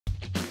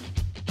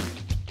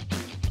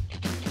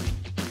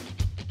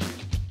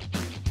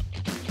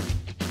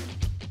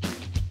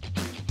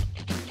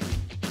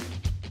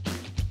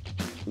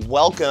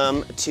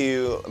Welcome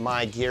to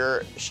my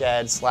gear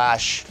shed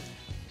slash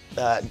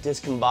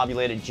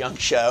discombobulated junk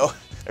show.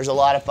 There's a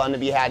lot of fun to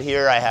be had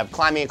here. I have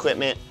climbing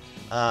equipment,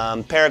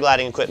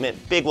 paragliding equipment,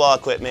 big wall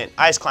equipment,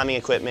 ice climbing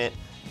equipment,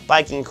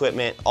 biking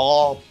equipment,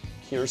 all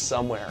here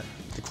somewhere.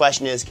 The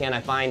question is, can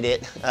I find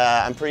it?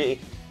 I'm pretty,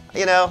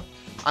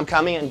 I'm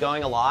coming and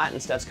going a lot, and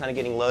stuff's kind of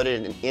getting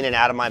loaded in and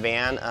out of my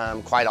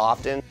van quite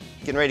often.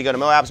 Getting ready to go to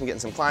Moab, so I'm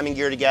getting some climbing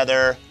gear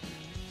together.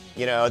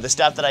 You know, the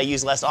stuff that I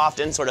use less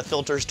often sort of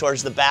filters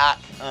towards the back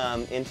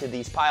into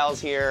these piles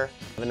here.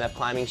 I have enough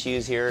climbing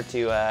shoes here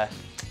to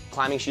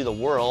climbing shoe the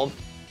world.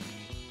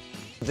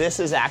 This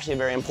is actually a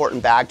very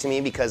important bag to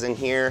me because in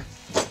here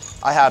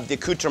I have the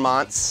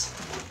accoutrements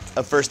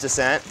of first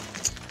descent.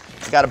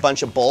 I got a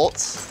bunch of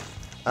bolts.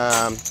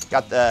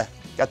 Got the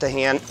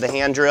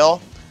hand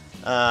drill,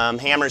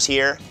 hammers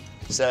here.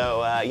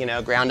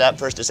 So ground up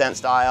first descent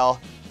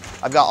style.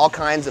 I've got all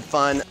kinds of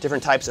fun,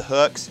 different types of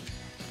hooks.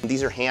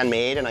 These are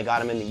handmade and I got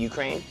them in the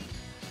Ukraine.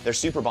 They're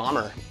super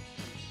bomber.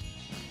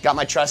 Got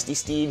my trusty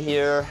steed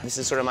here. This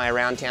is sort of my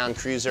around town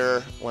cruiser.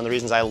 One of the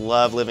reasons I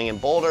love living in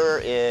Boulder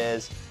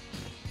is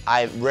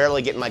I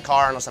rarely get in my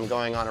car unless I'm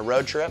going on a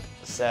road trip.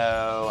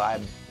 So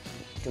I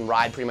can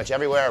ride pretty much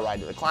everywhere. I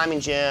ride to the climbing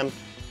gym,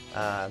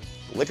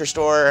 liquor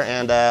store,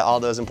 and all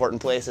those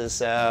important places.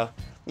 So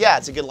yeah,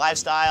 it's a good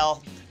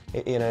lifestyle.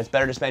 It's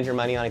better to spend your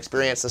money on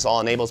experience. This all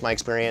enables my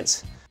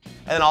experience.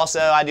 And then also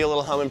I do a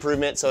little home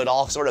improvement, so it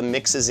all sort of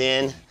mixes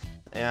in.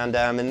 And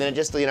then it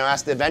just,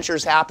 as the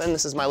adventures happen,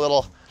 this is my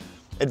little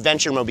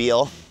adventure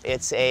mobile.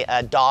 It's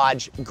a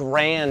Dodge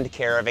Grand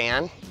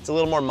Caravan. It's a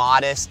little more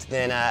modest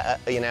than,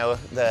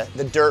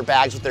 the dirt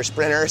bags with their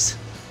sprinters.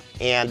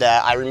 And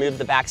I removed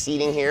the back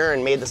seating here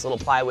and made this little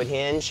plywood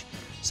hinge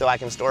so I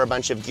can store a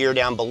bunch of gear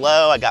down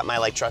below. I got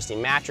my trusty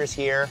mattress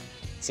here,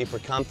 super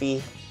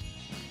comfy.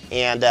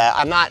 And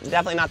I'm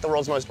definitely not the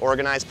world's most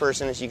organized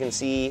person, as you can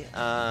see.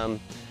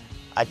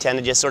 I tend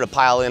to just sort of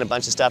pile in a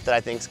bunch of stuff that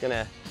I think is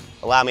gonna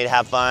allow me to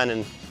have fun,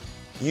 and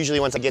usually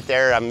once I get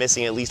there, I'm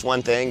missing at least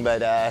one thing,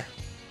 but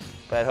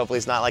hopefully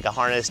it's not like a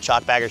harness,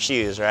 chalk bag, or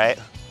shoes, right?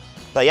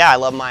 But yeah, I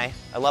love my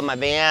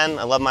van,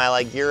 I love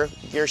my gear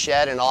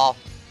shed, and all,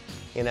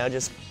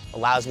 just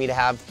allows me to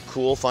have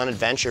cool, fun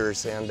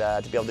adventures and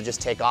to be able to just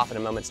take off at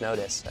a moment's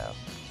notice. So,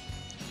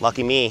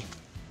 lucky me.